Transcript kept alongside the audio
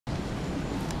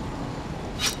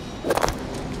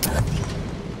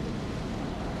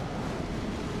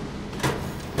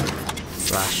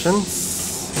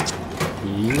Rations.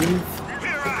 Eve.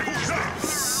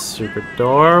 Secret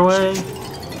doorway.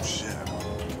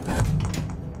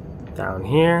 Down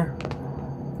here.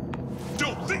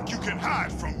 Don't think you can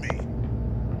hide from me.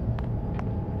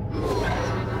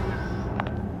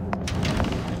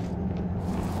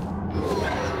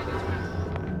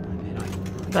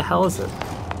 What the hell is it?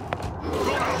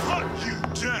 Gonna hunt you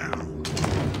down.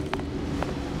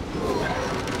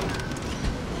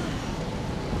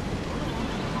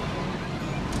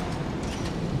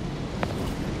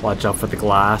 Watch out for the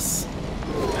glass.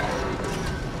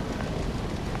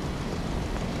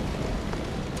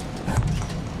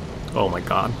 Oh my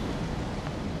god.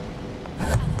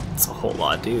 It's a whole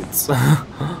lot of dudes.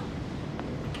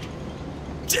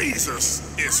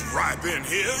 Jesus, it's ripe in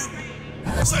here.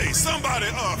 Say, somebody,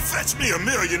 fetch me a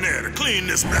millionaire to clean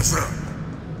this mess up.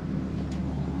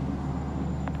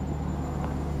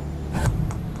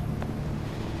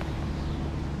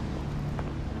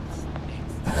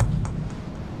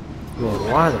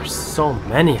 Man, why are there so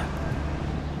many of them?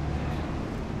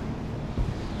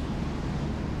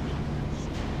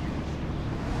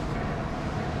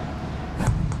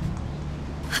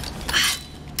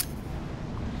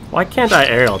 Why can't I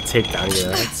aerial take down here?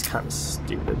 That's kind of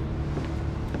stupid.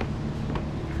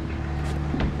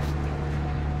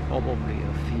 Probably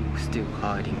a few still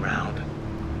hiding round.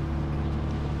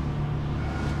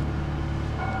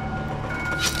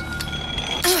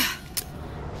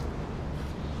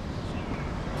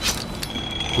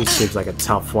 He seems like a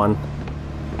tough one.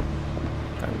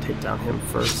 Gotta take down him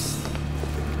first.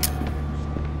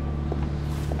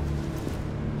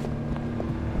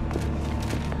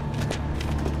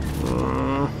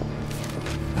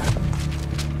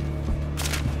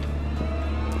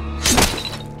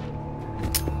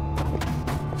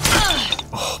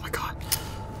 Oh my god.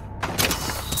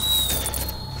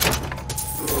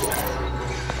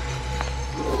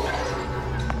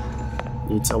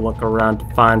 Need to look around to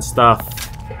find stuff.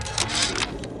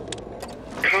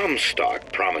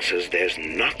 Comstock promises there's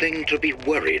nothing to be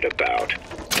worried about.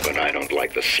 But I don't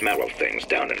like the smell of things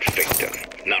down in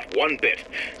Finkton. Not one bit.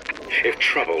 If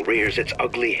trouble rears its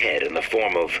ugly head in the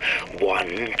form of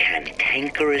one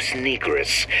cantankerous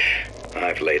negress,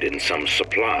 I've laid in some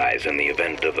supplies in the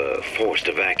event of a forced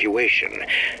evacuation.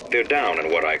 They're down in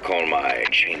what I call my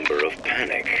chamber of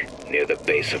panic, near the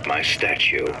base of my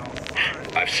statue.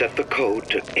 I've set the code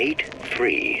to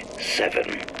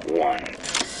 8371.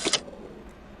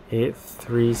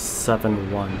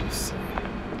 8371, you say.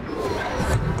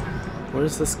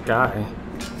 Where's this guy?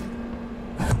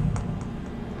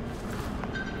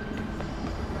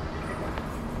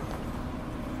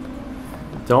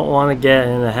 Don't want to get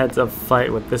in a heads-up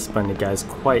fight with this bunny guys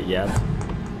quite yet.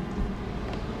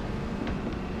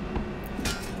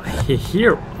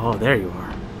 Here, oh, there you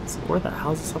are. So where the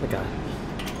hell is this other guy?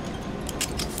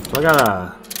 Do I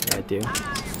gotta? Yeah, I do.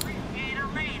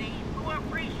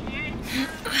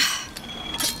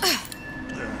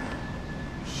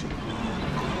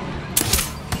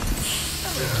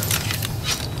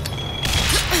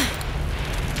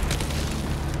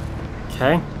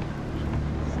 Okay.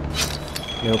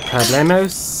 No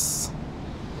problemos.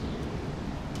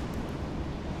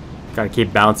 Gotta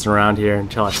keep bouncing around here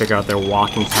until I figure out their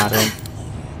walking pattern.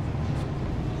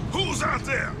 Who's out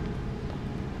there?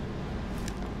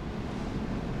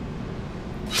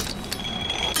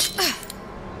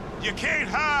 You can't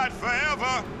hide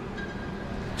forever.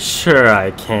 Sure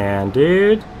I can,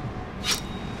 dude.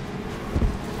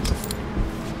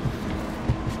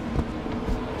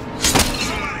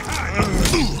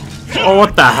 Oh,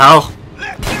 what the hell?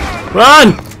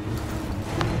 Run!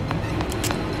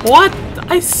 What?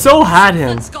 I so had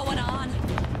him. What's going on?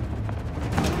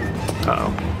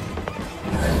 Uh-oh.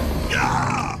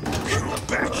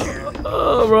 Back here.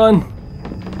 Oh, run.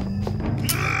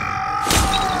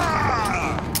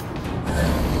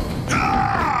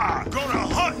 Gonna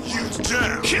hunt you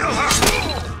down. Kill her.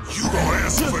 You gonna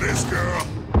answer for this, girl.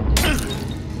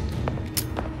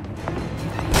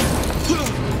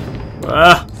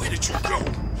 Where did you go?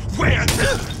 Where?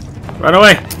 Run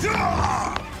away!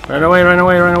 Run away, run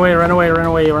away, run away, run away, run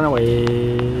away, run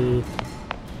away.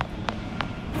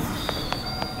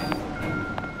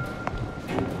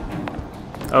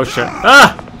 Oh shit.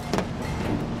 Ah!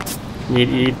 Need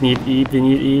Eve, need Eve,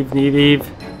 need Eve, need Eve.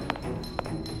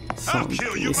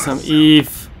 Need some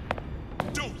Eve.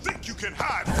 Don't think you can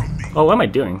hide from me. Oh, what am I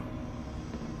doing?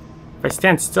 If I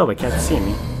stand still, they can't see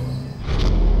me.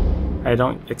 I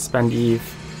don't expend Eve.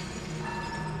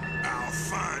 I'll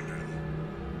find her.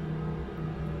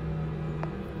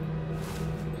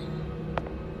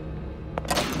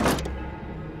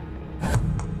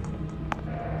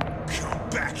 Come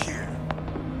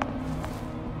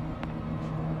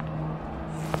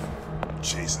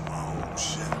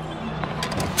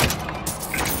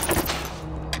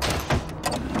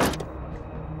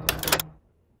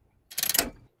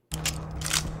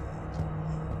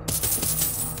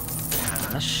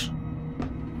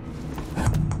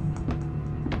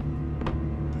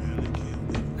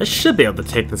I should be able to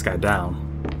take this guy down.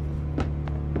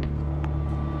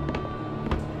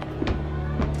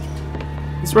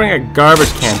 He's wearing a garbage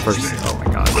can first. Oh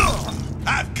my god.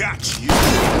 I've got you.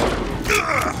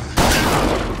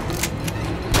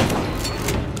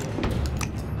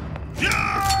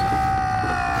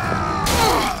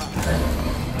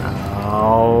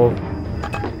 Oh.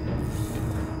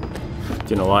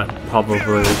 You know what? Probably.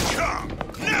 Never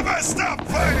stop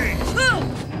fighting.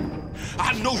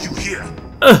 I know you here.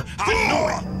 I know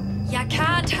it. You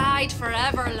can't hide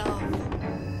forever, love.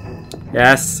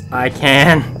 Yes, I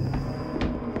can.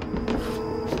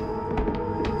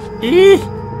 Eee.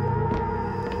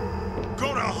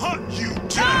 Gonna hunt you Long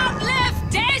down. live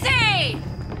Daisy!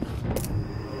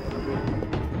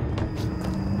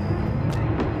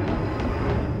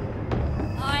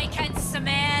 I can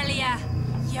smell ya.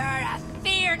 You're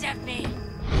afeard of me.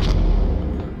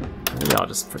 Maybe I'll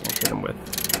just freaking hit him with.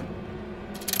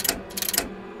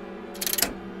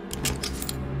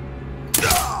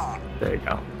 There you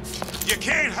go. You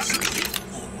can't hide.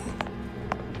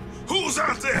 Who's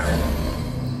out there?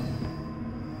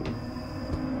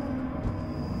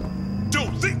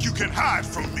 Don't think you can hide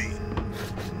from me.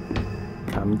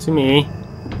 Come to me.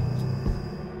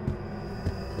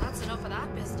 That's enough of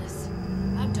that business.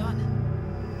 I'm done.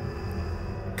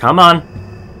 Come on.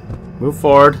 Move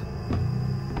forward.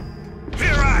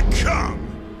 Here I come.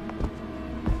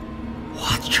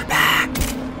 Watch your back.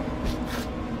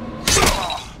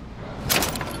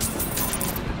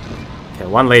 Okay,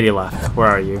 one lady left. Where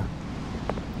are you?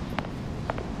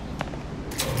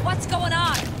 What's going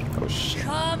on? Oh shit.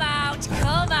 Come out,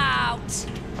 come out.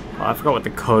 Oh, I forgot what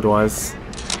the code was.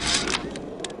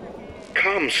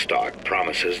 Comstock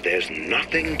promises there's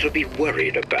nothing to be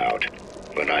worried about.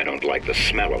 But I don't like the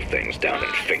smell of things down in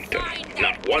Finkton.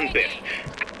 Not one bit.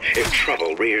 If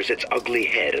trouble rears its ugly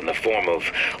head in the form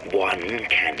of one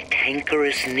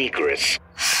cantankerous negress.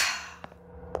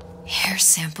 Hair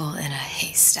sample in a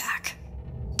haystack.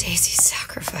 Daisy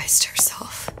sacrificed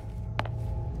herself.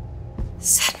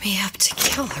 Set me up to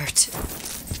kill her, to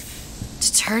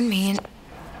turn me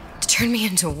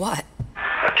into what?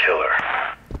 A killer.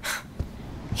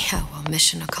 Yeah, well,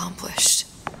 mission accomplished.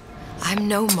 I'm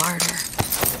no martyr.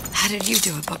 How did you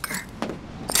do it, Booker?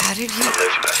 How did you...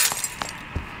 Elizabeth,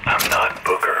 I'm not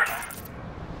Booker.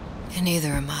 And neither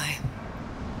am I.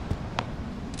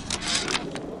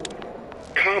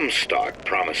 Comstock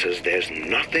promises there's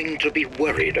nothing to be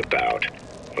worried about.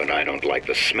 But I don't like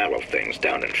the smell of things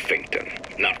down in Finkton.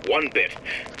 Not one bit.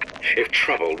 If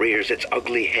trouble rears its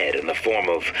ugly head in the form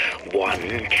of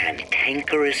one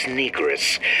cantankerous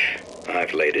negress,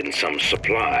 I've laid in some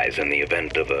supplies in the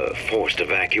event of a forced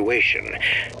evacuation.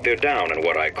 They're down in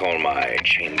what I call my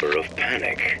chamber of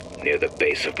panic, near the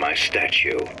base of my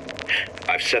statue.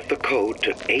 I've set the code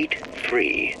to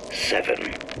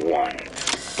 8371.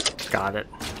 Got it.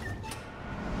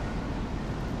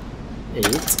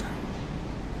 8.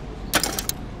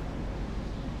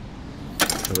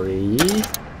 3.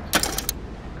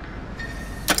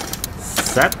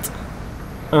 Set.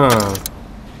 Oh,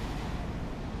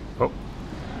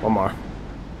 one more.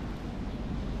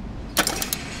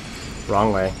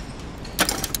 Wrong way.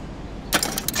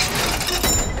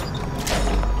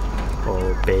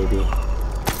 Oh, baby.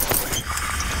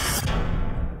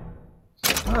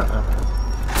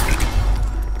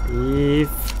 Eve.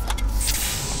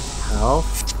 Health.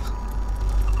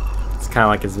 It's kind of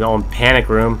like his own panic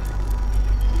room.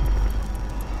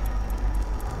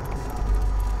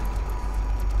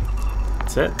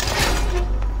 That's it.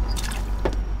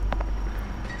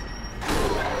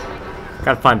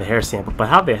 Gotta find the hair sample, but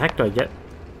how the heck do I get...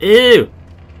 Ew!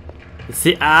 It's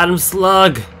the Atom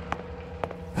Slug!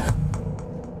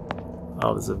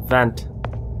 Oh, there's a vent.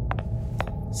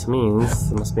 This means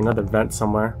there must be another vent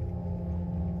somewhere.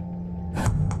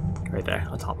 Right there,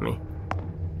 on top of me.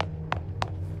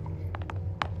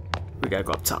 We gotta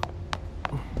go up top.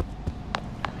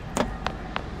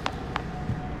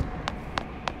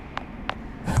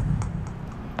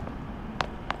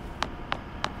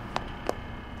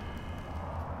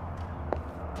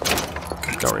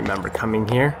 Don't remember coming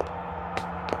here.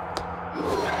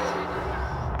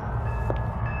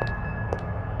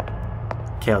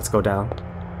 Okay, let's go down.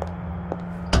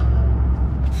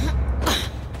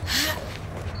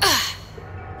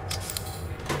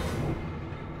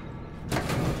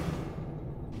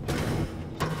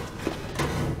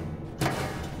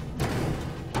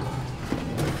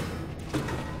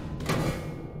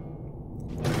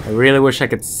 I really wish I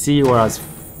could see where I was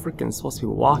freaking supposed to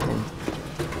be walking.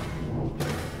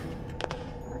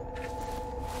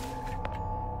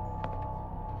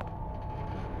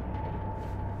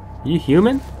 You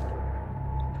human?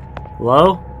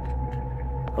 Hello?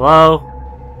 Hello?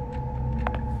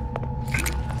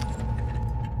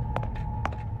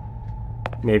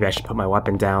 Maybe I should put my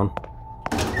weapon down.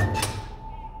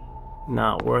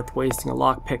 Not worth wasting a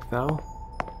lockpick, though.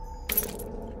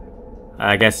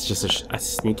 I guess it's just a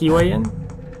sneaky way in?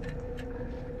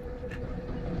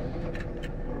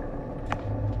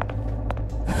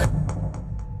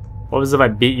 What was if I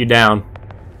beat you down?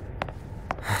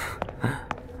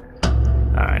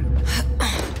 Alright.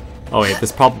 Oh wait,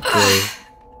 this probably...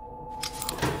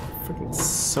 Freaking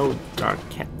so dark,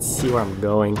 can't see where I'm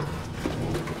going.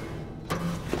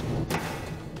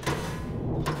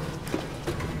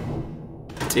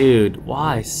 Dude,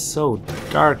 why so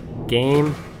dark,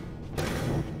 game?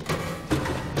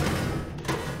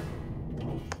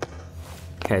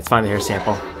 Okay, let's find the hair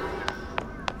sample.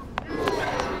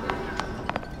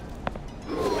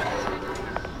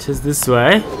 Tis this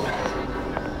way.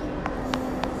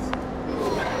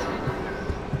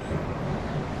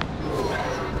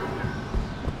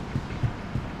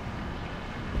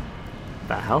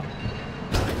 The hell?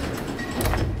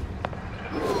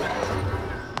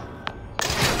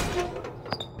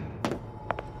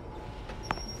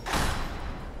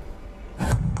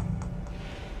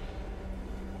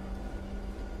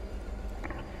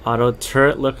 Auto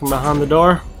turret looking behind the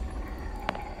door.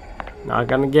 Not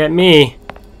gonna get me.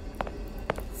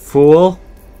 Fool.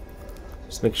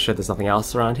 Just make sure there's nothing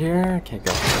else around here. Okay,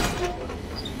 go.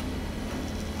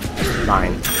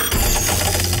 Fine.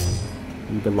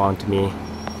 You belong to me.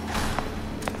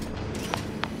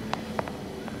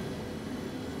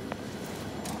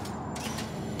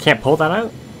 Can't pull that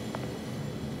out?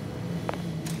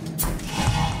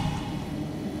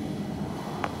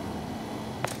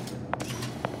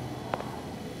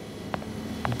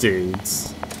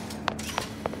 Dudes.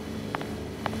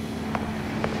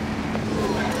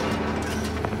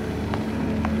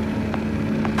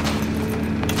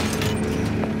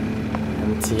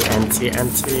 Empty,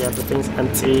 empty, everything's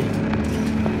empty.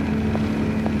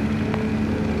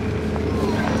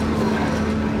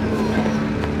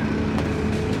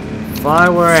 If I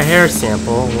were a hair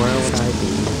sample, where would I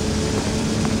be?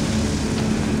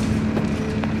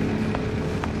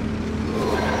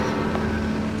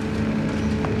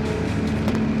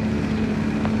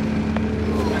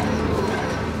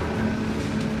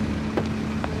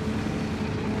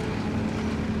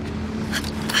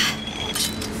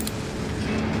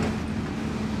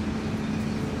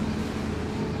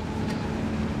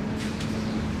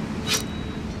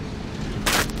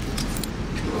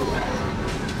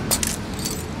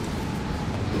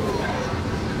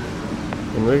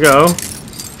 Here we go.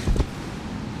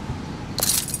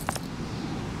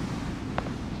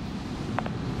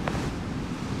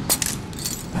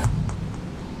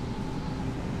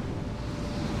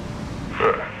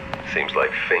 Seems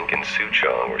like Fink and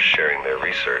Suchong were sharing their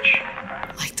research.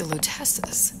 Like the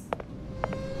Lutesses.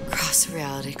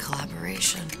 Cross-reality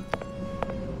collaboration.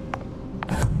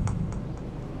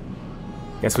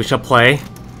 Guess we shall play.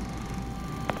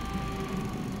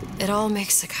 It all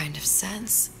makes a kind of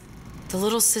sense. The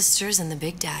little sisters and the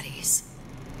big daddies.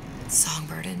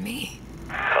 Songbird and me.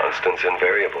 Constants and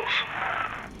variables.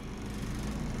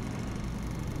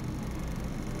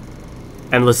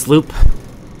 Endless loop.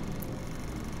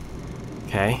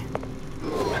 Okay.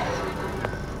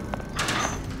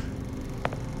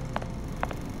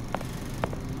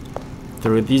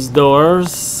 Through these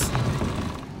doors.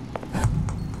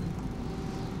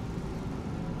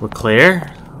 We're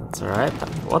clear. That's alright.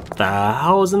 What the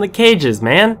hell is in the cages,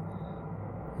 man?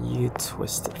 You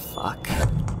twisted fuck.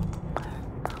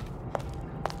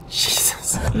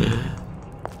 Jesus.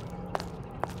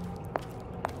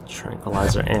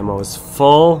 Tranquilizer ammo is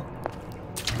full.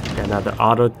 Got another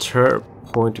auto turret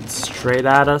pointed straight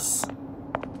at us.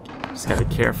 Just gotta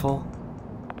be careful.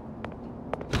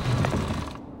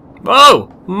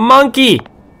 Whoa! Monkey!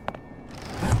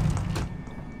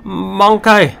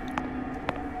 Monkey!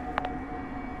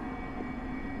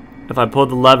 If I pull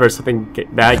the lever, something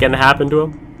bad gonna happen to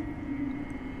him?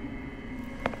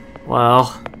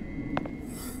 Well,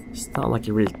 it's not like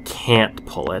you really can't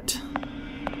pull it.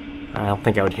 I don't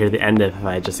think I would hear the end of it if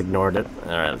I just ignored it.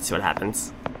 Alright, let's see what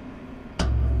happens.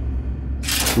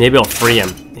 Maybe I'll free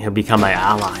him. He'll become my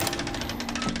ally.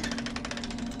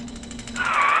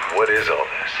 What is all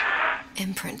this?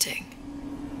 Imprinting.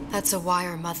 That's a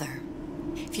wire mother.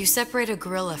 If you separate a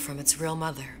gorilla from its real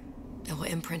mother, it will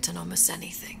imprint on almost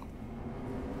anything.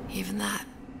 Even that.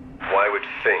 Why would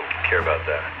Fink care about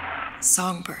that?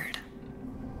 Songbird.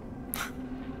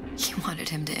 You wanted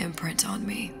him to imprint on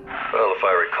me. Well, if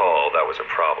I recall, that was a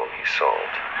problem he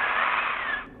solved.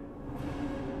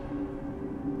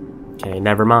 Okay,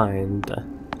 never mind.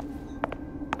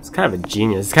 It's kind of a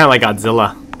genius. It's kind of like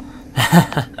Godzilla.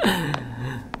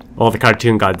 Well, the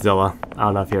cartoon Godzilla. I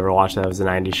don't know if you ever watched that. It was a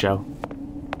 90s show.